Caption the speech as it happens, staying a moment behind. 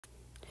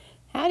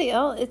Howdy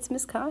y'all, it's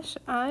Miss Kosh.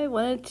 I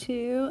wanted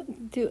to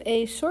do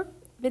a short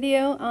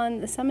video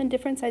on the sum and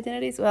difference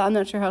identities. Well, I'm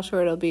not sure how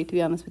short it'll be, to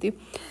be honest with you.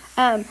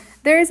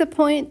 There is a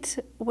point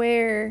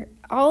where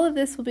all of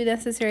this will be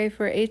necessary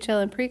for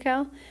HL and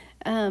PreCal,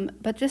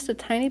 but just a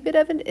tiny bit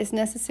of it is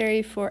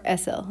necessary for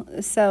SL.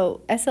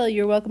 So SL,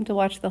 you're welcome to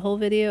watch the whole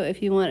video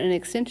if you want an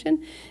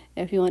extension,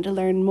 if you want to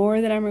learn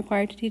more than I'm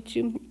required to teach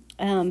you.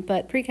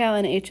 But PreCal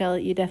and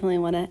HL, you definitely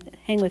want to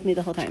hang with me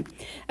the whole time.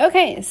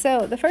 Okay,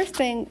 so the first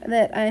thing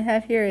that I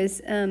have here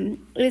is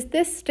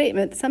this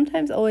statement,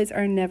 sometimes, always,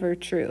 are never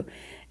true.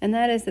 And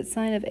that is that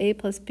sine of A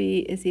plus B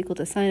is equal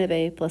to sine of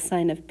A plus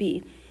sine of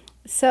B.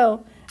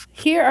 So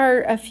here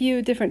are a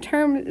few different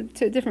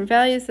different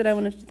values that I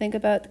wanted to think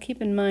about.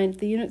 Keep in mind,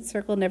 the unit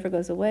circle never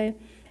goes away.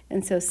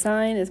 And so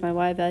sine is my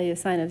y value.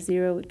 Sine of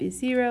 0 would be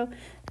 0.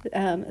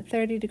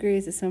 30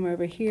 degrees is somewhere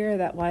over here.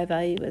 That y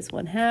value is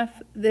 1/2.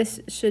 This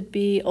should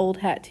be old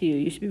hat to you.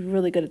 You should be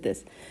really good at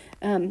this.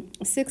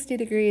 60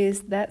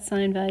 degrees, that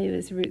sine value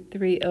is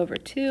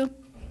 √3/2.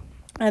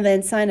 And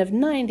then sine of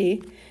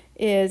 90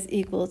 is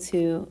equal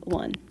to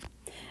 1.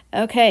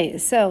 Okay,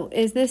 so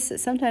is this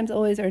sometimes,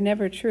 always, or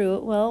never true?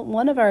 Well,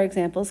 one of our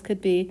examples could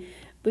be,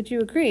 would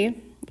you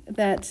agree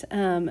that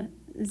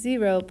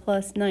 0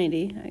 plus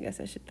 90, I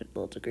guess I should put a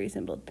little degree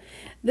symbol,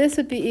 this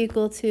would be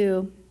equal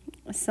to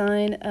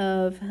sine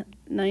of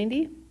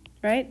 90,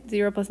 right?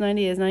 0 plus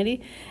 90 is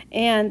 90.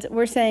 And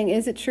we're saying,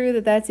 is it true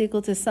that that's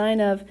equal to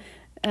sine of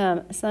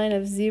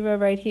 0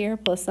 right here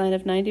plus sine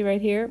of 90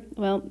 right here?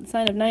 Well,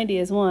 sine of 90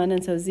 is 1,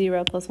 and so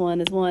 0 plus 1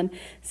 is 1.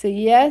 So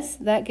yes,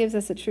 that gives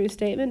us a true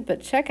statement,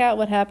 but check out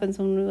what happens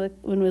when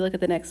we look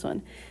at the next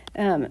one.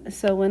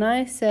 So when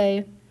I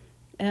say,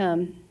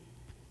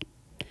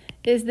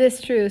 is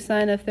this true,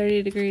 sine of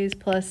 30 degrees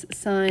plus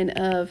sine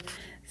of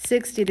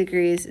 60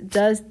 degrees,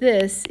 does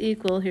this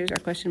equal, here's our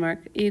question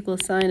mark, equal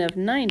sine of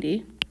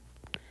 90?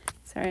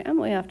 Sorry, I'm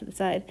way off to the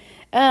side.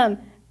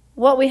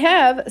 What we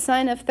have,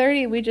 sine of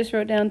 30, we just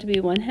wrote down to be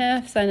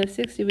 1/2. Sine of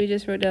 60, we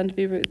just wrote down to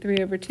be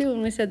 √3/2,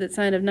 and we said that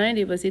sine of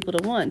 90 was equal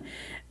to 1.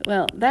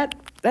 Well,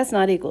 that's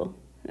not equal,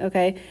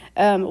 okay?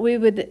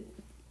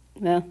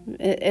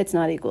 It's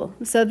not equal.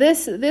 So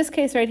this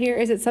case right here,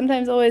 is it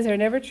sometimes, always, or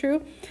never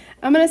true?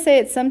 I'm going to say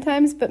it's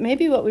sometimes, but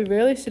maybe what we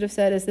really should have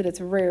said is that it's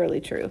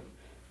rarely true.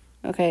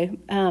 Okay,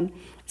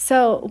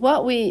 so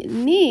what we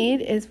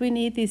need is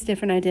these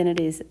different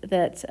identities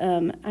that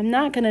I'm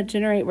not going to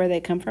generate where they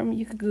come from.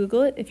 You could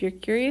Google it if you're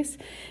curious.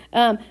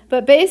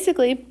 But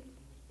basically,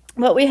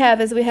 what we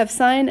have is we have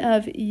sine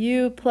of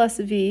u plus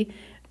v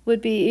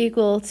would be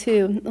equal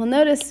to, well,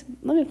 notice,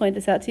 let me point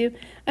this out to you.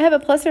 I have a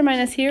plus or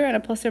minus here and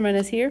a plus or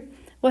minus here.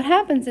 What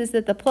happens is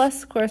that the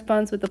plus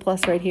corresponds with the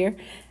plus right here.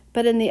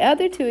 But in the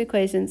other two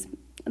equations,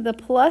 the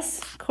plus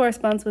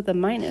corresponds with the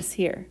minus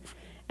here.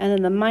 And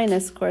then the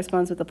minus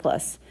corresponds with the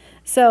plus.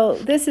 So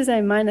this is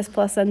a minus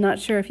plus. I'm not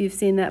sure if you've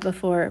seen that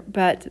before,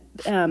 but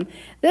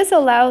this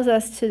allows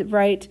us to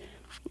write,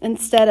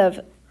 instead of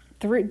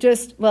it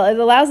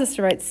allows us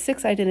to write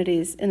 6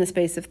 identities in the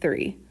space of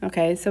 3.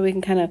 Okay, so we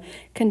can kind of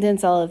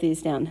condense all of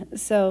these down.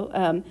 So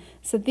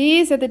so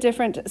these are the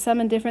different sum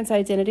and difference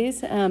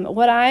identities.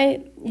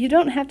 You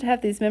don't have to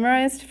have these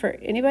memorized for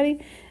anybody,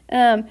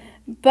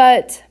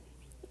 but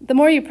the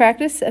more you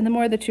practice and the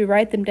more that you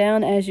write them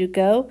down as you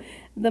go,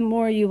 the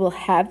more you will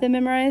have them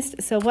memorized.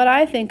 So what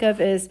I think of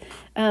is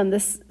the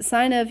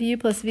sine of u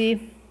plus v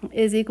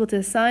is equal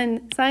to sine,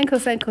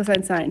 cosine,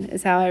 cosine, sine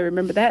is how I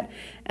remember that.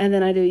 And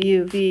then I do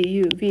u,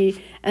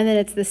 v, and then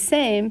it's the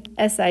same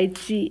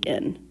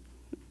SIGN.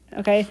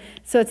 Okay,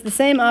 so it's the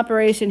same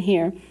operation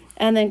here.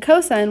 And then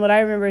cosine, what I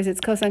remember is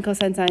it's cosine,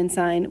 cosine, sine,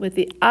 sine with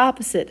the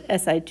opposite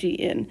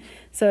SIGN.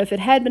 So if it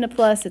had been a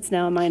plus, it's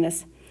now a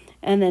minus.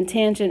 And then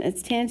tangent,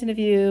 it's tangent of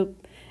u.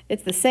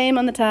 It's the same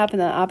on the top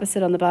and the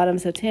opposite on the bottom.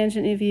 So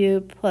tangent of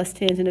u plus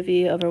tangent of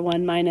v over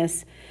 1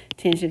 minus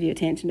tangent of u,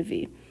 tangent of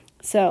v.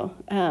 So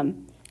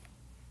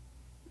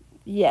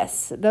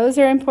yes, those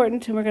are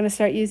important, and we're going to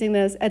start using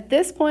those. At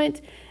this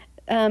point,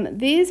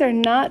 these are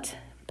not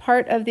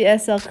part of the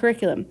SL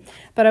curriculum.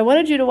 But I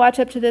wanted you to watch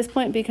up to this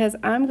point because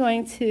I'm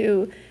going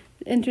to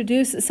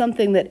introduce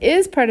something that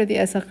is part of the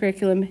SL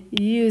curriculum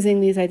using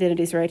these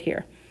identities right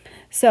here.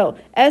 So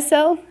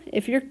SL,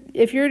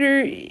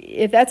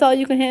 if that's all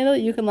you can handle,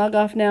 you can log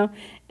off now.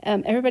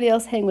 Everybody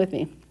else, hang with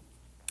me.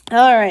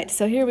 All right,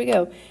 so here we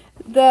go.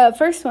 The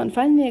first one,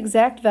 find the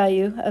exact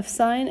value of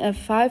sine of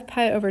 5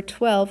 pi over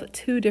 12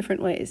 2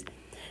 different ways.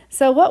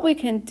 So what we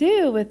can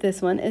do with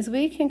this one is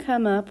we can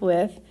come up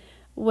with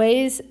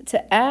ways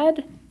to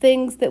add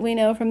things that we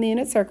know from the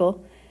unit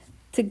circle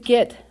to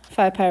get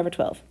 5 pi over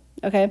 12.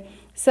 Okay,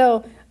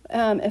 so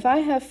if I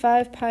have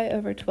 5 pi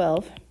over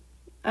 12,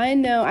 I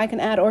know I can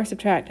add or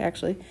subtract,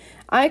 actually.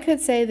 I could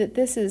say that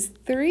this is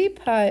 3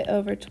 pi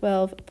over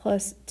 12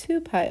 plus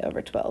 2 pi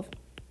over 12.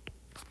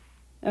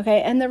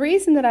 Okay, and the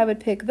reason that I would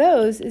pick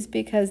those is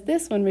because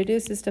this one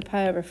reduces to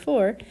pi over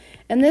 4,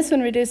 and this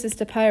one reduces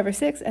to pi over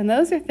 6, and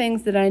those are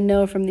things that I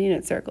know from the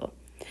unit circle.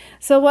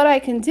 So what I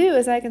can do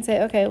is I can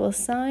say, okay, well,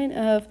 sine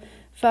of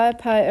 5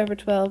 pi over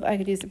 12, I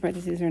could use the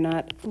parentheses or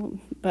not,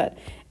 but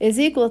is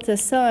equal to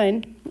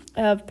sine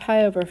of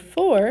pi over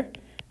 4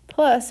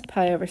 plus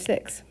pi over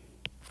 6.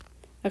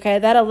 Okay,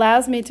 that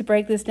allows me to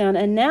break this down.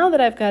 And now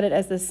that I've got it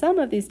as the sum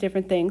of these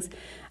different things,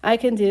 I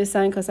can do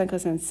sine, cosine,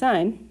 cosine,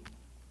 sine.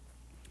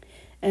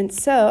 And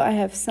so I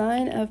have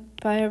sine of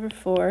pi over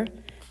 4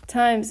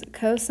 times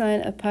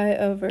cosine of pi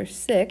over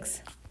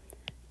 6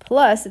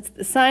 plus,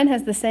 the sine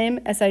has the same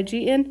SIG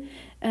in,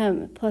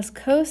 plus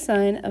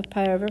cosine of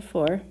pi over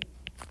 4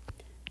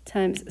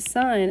 times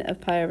sine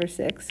of pi over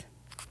 6.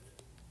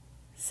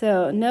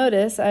 So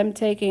notice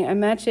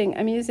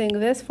I'm using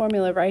this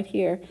formula right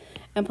here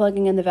and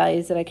plugging in the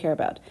values that I care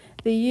about.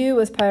 The u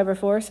was pi over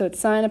 4, so it's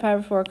sine of pi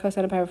over 4,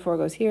 cosine of pi over 4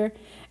 goes here,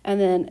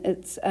 and then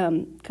it's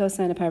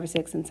cosine of pi over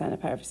 6 and sine of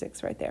pi over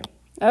 6 right there.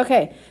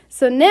 Okay,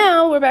 so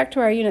now we're back to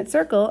our unit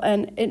circle,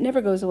 and it never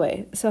goes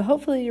away. So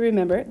hopefully you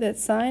remember that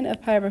sine of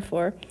pi over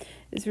 4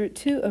 is root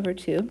 2 over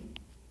 2,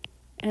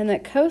 and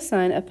that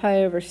cosine of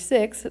pi over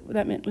 6,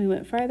 that meant we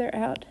went farther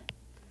out,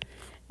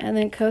 and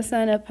then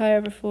cosine of pi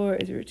over 4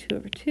 is root 2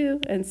 over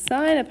 2, and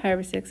sine of pi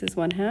over 6 is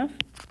 1/2.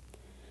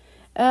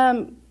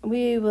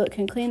 We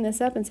can clean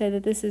this up and say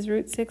that this is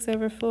root 6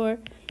 over 4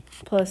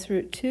 plus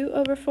root 2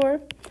 over 4.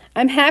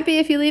 I'm happy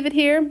if you leave it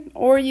here,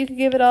 or you could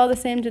give it all the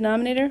same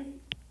denominator.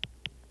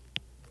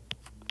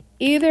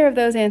 Either of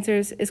those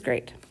answers is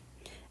great.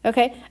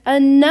 Okay,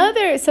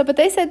 but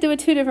they said do it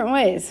 2 different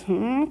ways.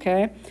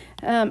 Okay,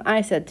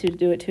 I said to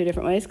do it 2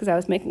 different ways because I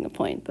was making a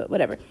point, but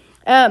whatever.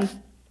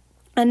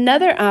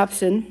 Another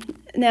option,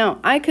 now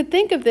I could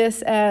think of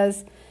this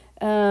as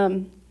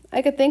 4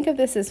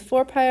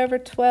 pi over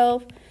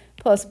 12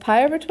 plus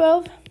pi over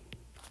 12.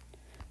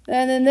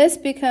 And then this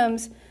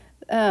becomes,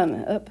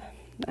 I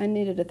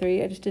needed a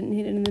 3, I just didn't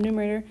need it in the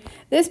numerator.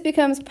 This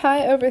becomes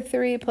pi over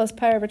 3 plus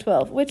pi over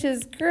 12, which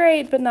is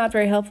great but not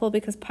very helpful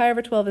because pi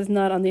over 12 is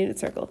not on the unit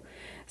circle.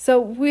 So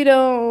we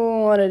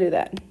don't want to do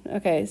that.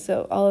 Okay,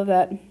 so all of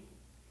that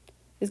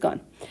is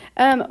gone.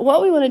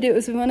 What we want to do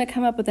is we want to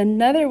come up with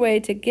another way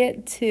to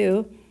get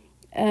to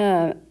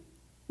 5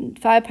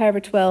 pi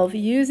over 12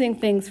 using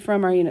things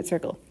from our unit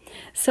circle.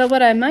 So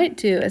what I might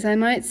do is I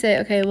might say,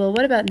 okay, well,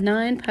 what about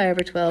 9 pi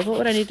over 12? What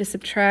would I need to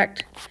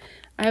subtract?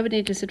 I would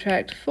need to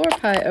subtract 4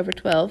 pi over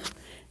 12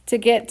 to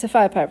get to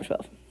 5 pi over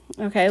 12.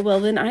 Okay, well,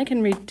 then I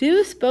can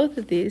reduce both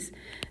of these.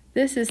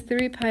 This is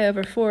 3 pi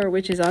over 4,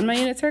 which is on my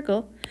unit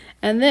circle,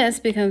 and this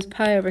becomes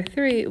pi over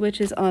 3, which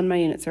is on my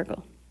unit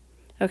circle.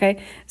 Okay,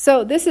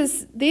 so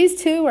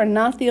these two are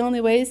not the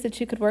only ways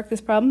that you could work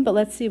this problem, but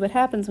let's see what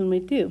happens when we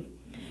do.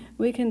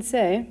 We can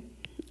say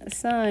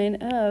sine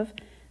of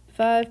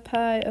 5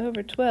 pi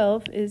over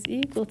 12 is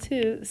equal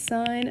to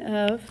sine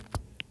of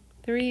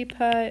 3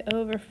 pi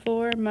over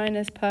 4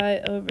 minus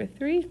pi over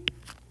 3,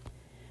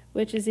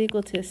 which is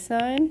equal to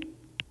sine,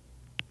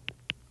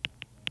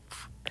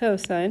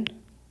 cosine,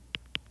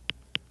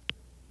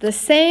 the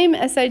same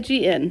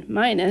SIGN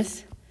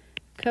minus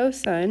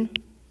cosine,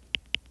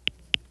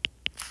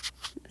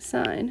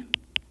 sine.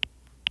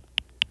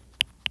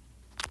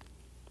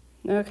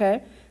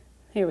 Okay.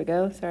 Here we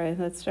go. Sorry,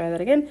 let's try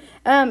that again.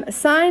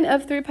 Sine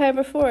of 3 pi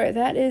over 4,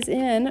 that is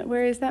in,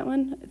 where is that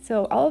one?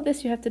 So all of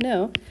this you have to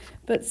know,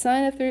 but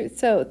sine of 3,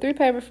 so 3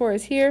 pi over 4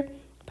 is here,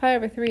 pi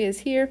over 3 is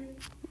here.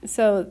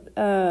 So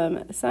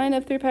sine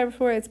of 3 pi over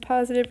 4 is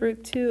positive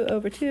root 2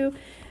 over 2.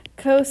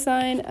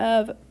 Cosine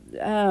of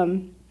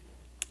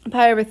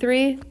pi over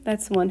 3,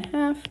 that's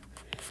 1/2,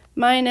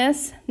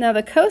 minus, now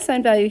the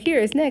cosine value here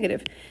is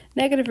negative.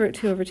 Negative root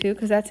 2 over 2,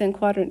 because that's in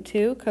quadrant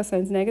 2.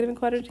 Cosine's negative in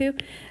quadrant 2.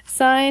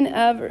 Sine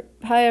of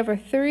pi over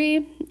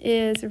 3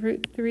 is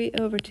root 3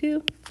 over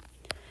 2.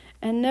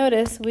 And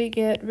notice we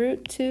get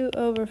root 2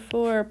 over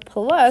 4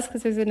 plus,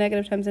 because there's a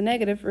negative times a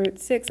negative, root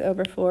 6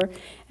 over 4.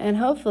 And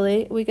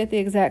hopefully we get the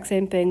exact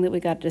same thing that we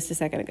got just a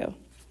second ago.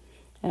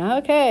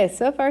 Okay,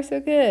 so far so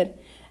good.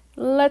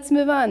 Let's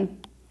move on.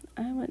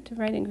 I went to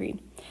writing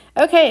green.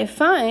 Okay,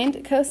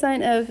 find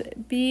cosine of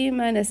b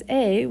minus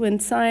a when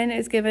sine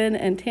is given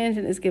and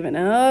tangent is given.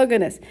 Oh,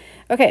 goodness.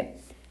 Okay,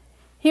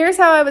 here's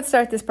how I would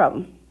start this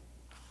problem.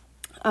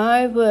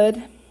 I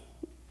would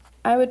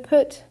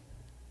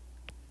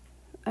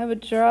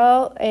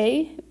draw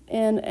a,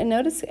 and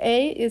notice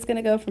a is going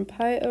to go from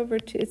pi over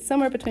 2. It's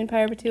somewhere between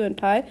pi over 2 and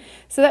pi.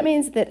 So that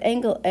means that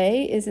angle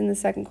A is in the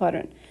second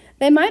quadrant.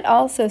 They might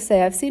also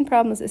say, I've seen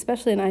problems,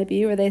 especially in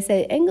IB, where they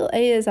say angle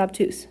A is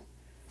obtuse.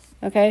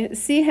 Okay,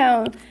 see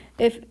how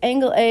if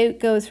angle A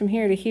goes from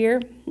here to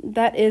here,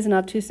 that is an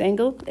obtuse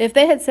angle. If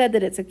they had said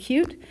that it's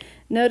acute,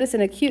 notice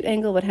an acute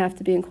angle would have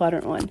to be in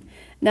quadrant 1.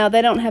 Now,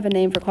 they don't have a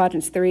name for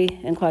quadrants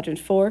 3 and quadrant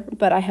 4,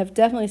 but I have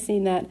definitely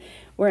seen that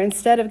where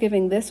instead of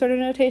giving this sort of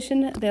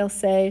notation, they'll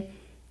say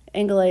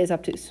angle A is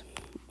obtuse.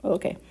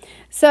 Okay,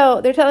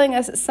 so they're telling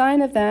us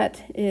sine of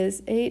that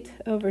is 8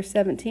 over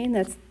 17.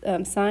 That's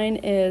sine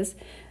is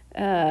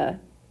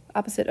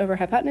opposite over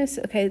hypotenuse.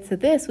 Okay, so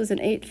this was an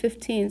 8,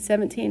 15,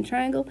 17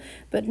 triangle,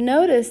 but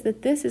notice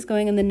that this is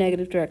going in the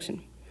negative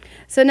direction.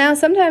 So now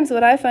sometimes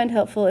what I find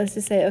helpful is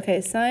to say,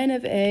 okay, sine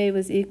of A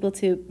was equal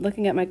to,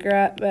 looking at my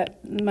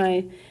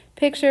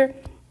picture,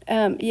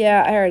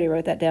 Yeah, I already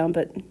wrote that down,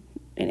 but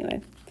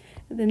anyway.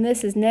 Then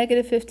this is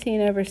negative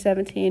 15 over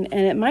 17,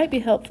 and it might be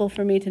helpful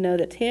for me to know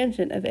that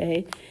tangent of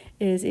A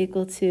is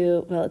equal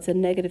to, well, it's a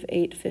negative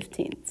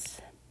 8/15.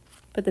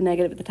 Put the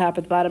negative at the top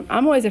or the bottom.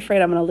 I'm always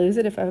afraid I'm going to lose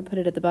it if I put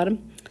it at the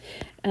bottom.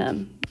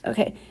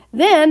 Okay,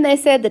 then they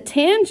said the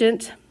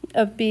tangent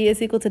of B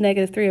is equal to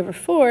negative 3 over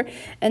 4,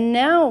 and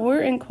now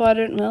we're in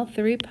quadrant, well,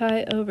 3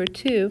 pi over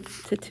 2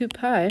 to 2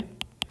 pi.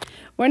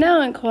 We're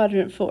now in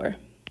quadrant 4.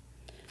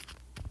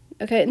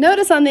 Okay,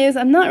 notice on these,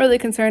 I'm not really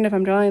concerned if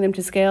I'm drawing them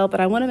to scale, but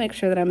I want to make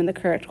sure that I'm in the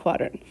correct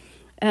quadrant.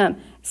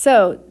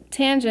 So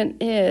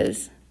tangent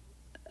is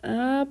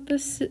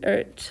opposite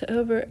or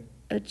over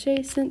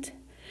adjacent,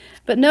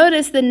 but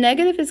notice the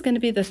negative is going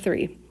to be the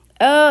 3.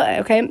 Oh,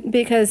 okay,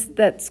 because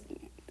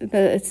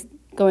it's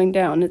going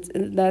down.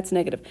 That's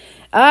negative.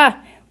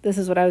 This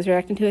is what I was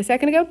reacting to a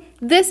second ago.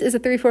 This is a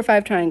 3, 4,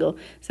 5 triangle.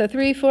 So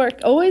 3, 4,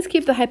 always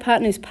keep the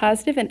hypotenuse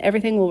positive and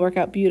everything will work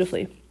out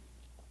beautifully.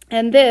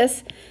 And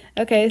this,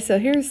 okay, so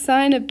here's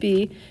sine of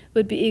B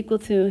would be equal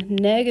to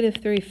negative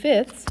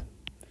 3/5.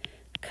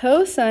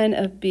 Cosine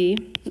of B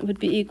would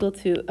be equal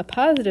to a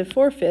positive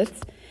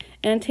 4/5.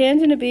 And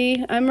tangent of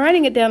B, I'm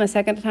writing it down a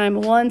second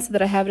time, one so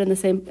that I have it in the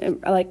same,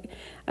 like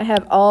I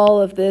have all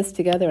of this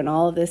together and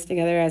all of this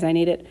together as I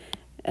need it.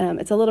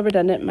 It's a little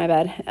redundant, my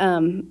bad.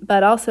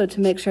 But also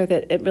to make sure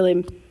that it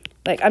really,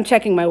 like I'm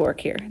checking my work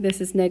here. This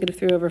is negative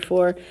 3 over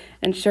 4,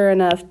 and sure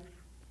enough,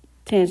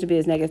 tangent of B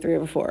is negative 3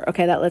 over 4.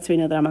 Okay, that lets me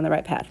know that I'm on the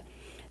right path.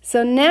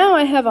 So now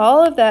I have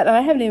all of that, and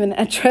I haven't even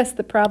addressed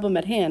the problem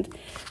at hand.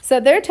 So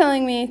they're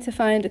telling me to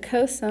find a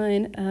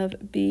cosine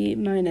of B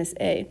minus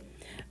A.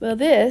 Well,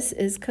 this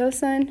is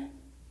cosine,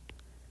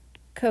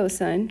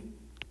 cosine,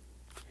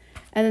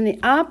 and then the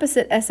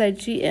opposite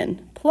SIGN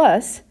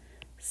plus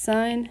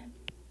sine,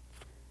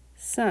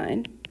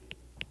 sine.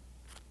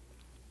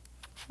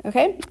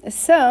 Okay,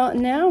 so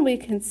now we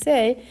can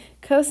say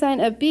cosine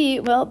of B,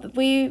 well,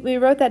 we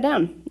wrote that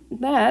down.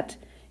 That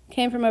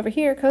came from over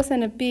here,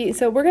 cosine of B.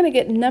 So we're going to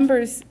get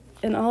numbers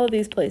in all of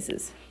these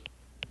places.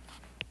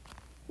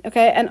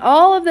 Okay, and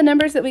all of the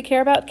numbers that we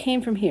care about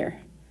came from here.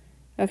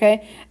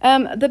 Okay,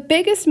 the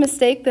biggest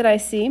mistake that I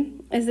see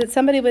is that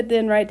somebody would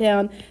then write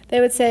down,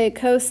 they would say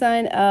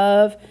cosine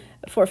of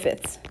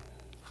 4/5.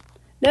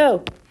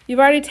 No, you've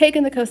already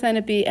taken the cosine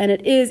of B and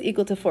it is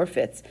equal to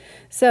 4/5.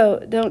 So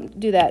don't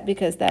do that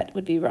because that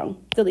would be wrong.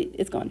 Delete,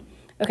 it's gone.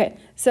 Okay,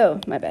 so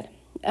my bad.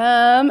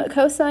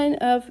 Cosine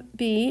of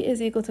B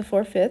is equal to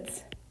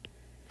 4/5.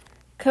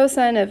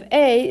 Cosine of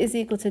A is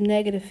equal to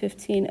negative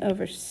 15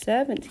 over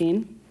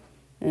 17.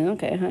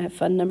 Okay, I have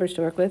fun numbers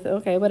to work with.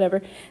 Okay,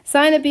 whatever.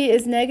 Sine of B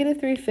is negative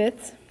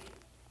 3/5.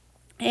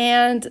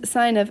 And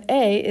sine of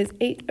A is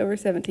 8 over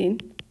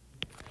 17.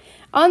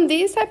 On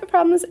these type of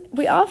problems,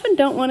 we often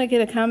don't want to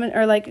get a common,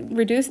 or like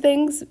reduce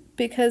things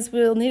because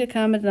we'll need a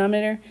common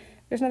denominator.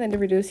 There's nothing to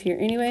reduce here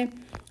anyway.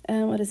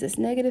 What is this?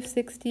 Negative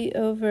 60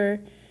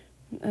 over,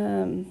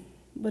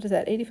 what is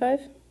that,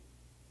 85?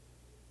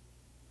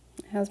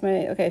 How's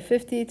my, okay,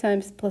 50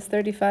 times plus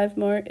 35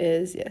 more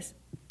is, yes,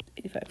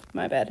 85,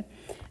 my bad.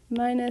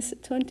 Minus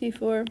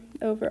 24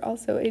 over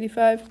also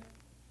 85.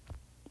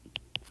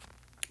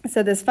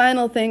 So this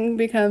final thing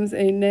becomes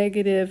a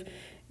negative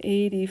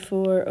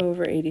 84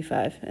 over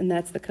 85, and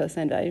that's the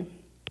cosine value.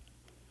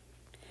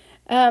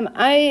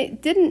 I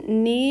didn't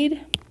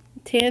need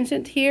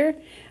tangent here,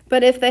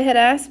 but if they had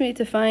asked me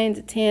to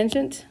find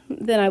tangent,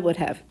 then I would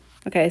have.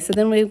 Okay, so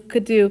then we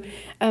could do,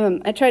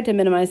 I tried to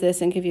minimize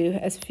this and give you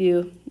as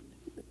few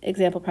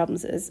example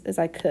problems as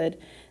I could,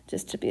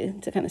 just to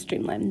kind of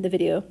streamline the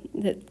video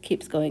that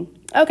keeps going.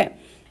 Okay,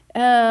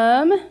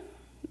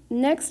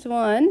 next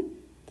one,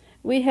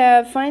 we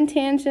have find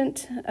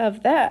tangent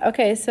of that.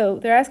 Okay, so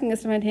they're asking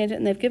us to find tangent,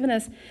 and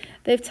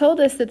they've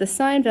told us that the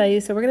sine value,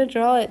 so we're going to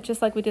draw it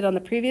just like we did on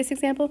the previous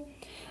example.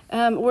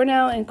 We're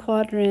now in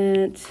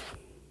quadrant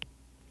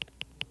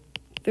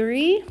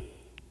 3,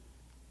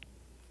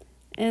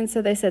 and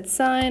so they said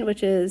sine,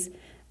 which is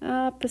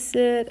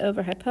opposite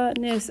over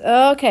hypotenuse.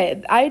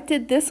 Okay, I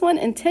did this one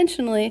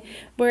intentionally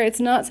where it's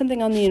not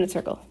something on the unit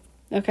circle.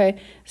 Okay,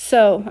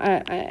 so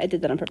I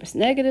did that on purpose.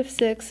 Negative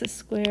 6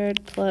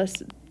 squared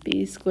plus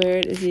b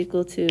squared is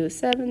equal to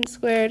 7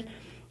 squared.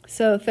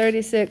 So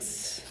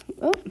 36,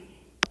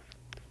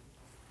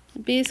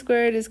 b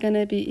squared is going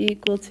to be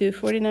equal to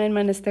 49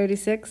 minus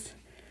 36.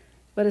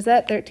 What is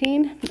that,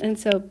 13? And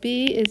so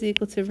b is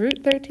equal to root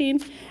 13.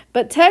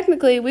 But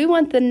technically, we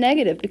want the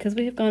negative because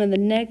we have gone in the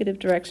negative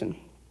direction.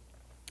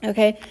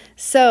 Okay,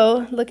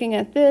 so looking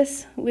at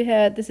this, we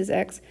had, this is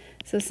x.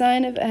 So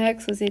sine of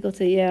x was equal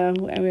to, yeah,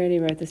 we already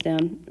wrote this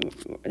down.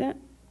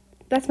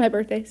 That's my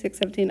birthday,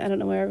 6/17. I don't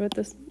know where I wrote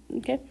this.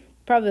 Okay,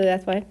 probably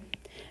that's why.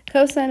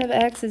 Cosine of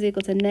x is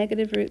equal to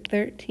negative root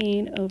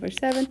 13 over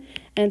 7.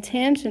 And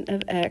tangent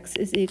of x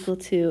is equal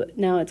to,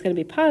 now it's going to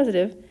be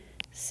positive,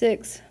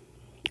 6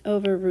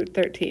 over root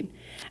 13.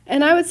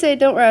 And I would say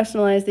don't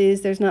rationalize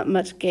these. There's not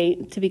much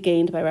gain to be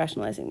gained by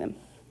rationalizing them.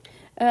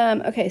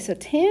 Okay, so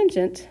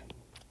tangent,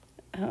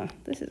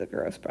 this is a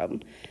gross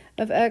problem,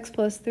 of x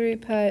plus 3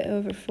 pi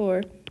over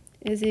 4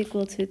 is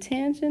equal to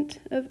tangent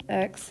of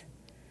x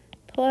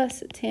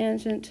plus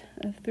tangent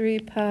of 3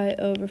 pi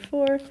over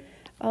 4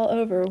 all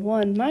over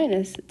 1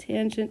 minus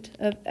tangent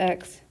of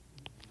x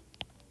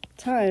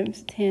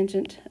times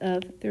tangent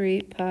of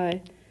 3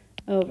 pi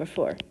over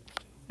 4.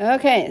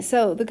 Okay,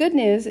 so the good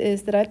news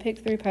is that I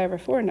picked 3 pi over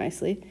 4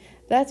 nicely.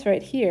 That's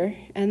right here,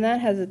 and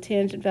that has a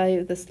tangent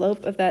value. The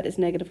slope of that is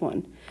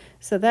 -1.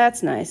 So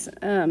that's nice.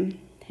 Hang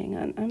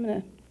on, I'm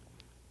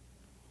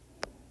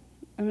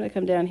gonna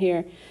come down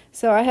here.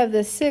 So I have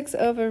this 6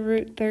 over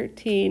root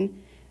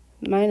 13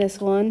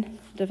 minus 1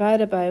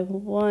 divided by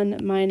 1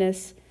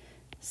 minus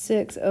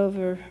 6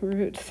 over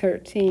root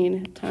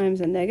 13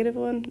 times a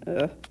 -1.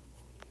 Ugh.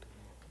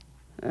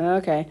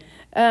 Okay.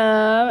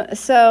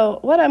 So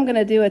what I'm going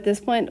to do at this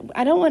point,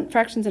 I don't want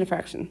fractions in a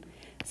fraction.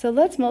 So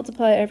let's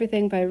multiply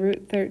everything by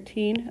root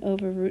 13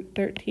 over root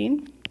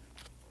 13.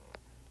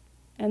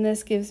 And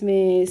this gives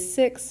me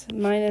 6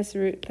 minus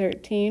root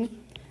 13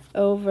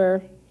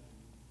 over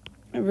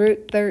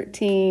root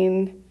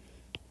 13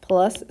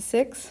 plus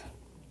 6.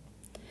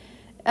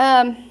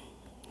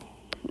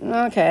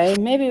 Okay,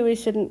 maybe we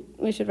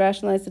should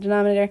rationalize the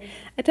denominator.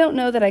 I don't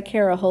know that I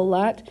care a whole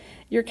lot.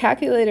 Your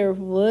calculator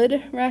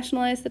would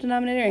rationalize the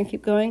denominator and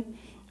keep going.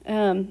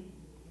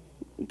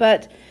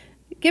 But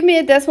give me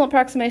a decimal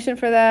approximation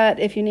for that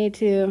if you need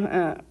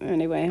to.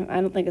 Anyway,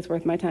 I don't think it's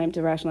worth my time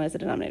to rationalize the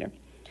denominator.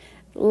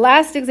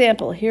 Last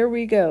example, here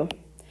we go.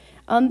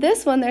 On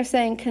this one, they're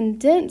saying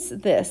condense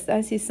this.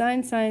 I see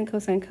sine, sine,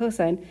 cosine,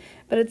 cosine,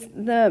 but it's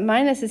the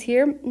minus is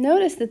here.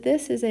 Notice that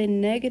this is a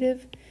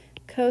negative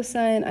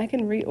cosine. I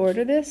can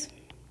reorder this.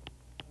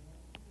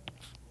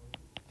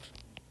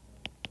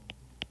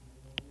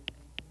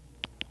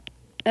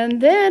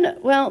 And then,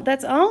 well,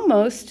 that's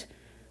almost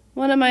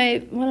one of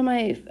my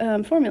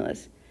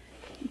formulas.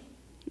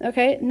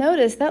 Okay,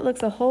 notice that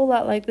looks a whole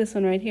lot like this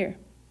one right here.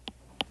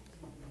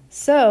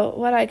 So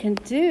what I can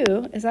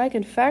do is I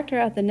can factor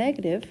out the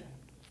negative.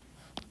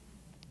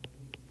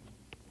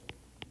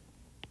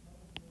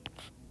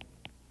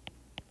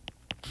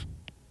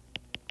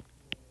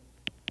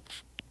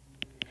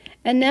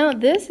 And now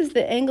this is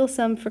the angle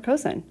sum for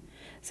cosine.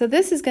 So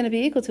this is going to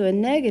be equal to a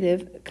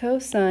negative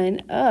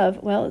cosine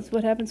of, well, it's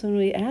what happens when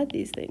we add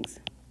these things.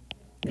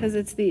 Because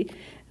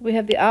we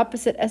have the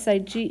opposite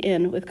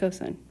SIGN with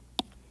cosine.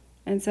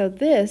 And so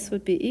this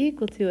would be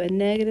equal to a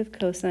negative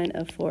cosine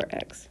of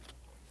 4x.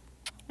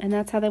 And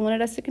that's how they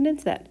wanted us to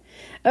condense that.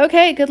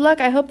 Okay, good luck.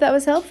 I hope that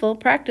was helpful.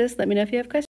 Practice. Let me know if you have questions.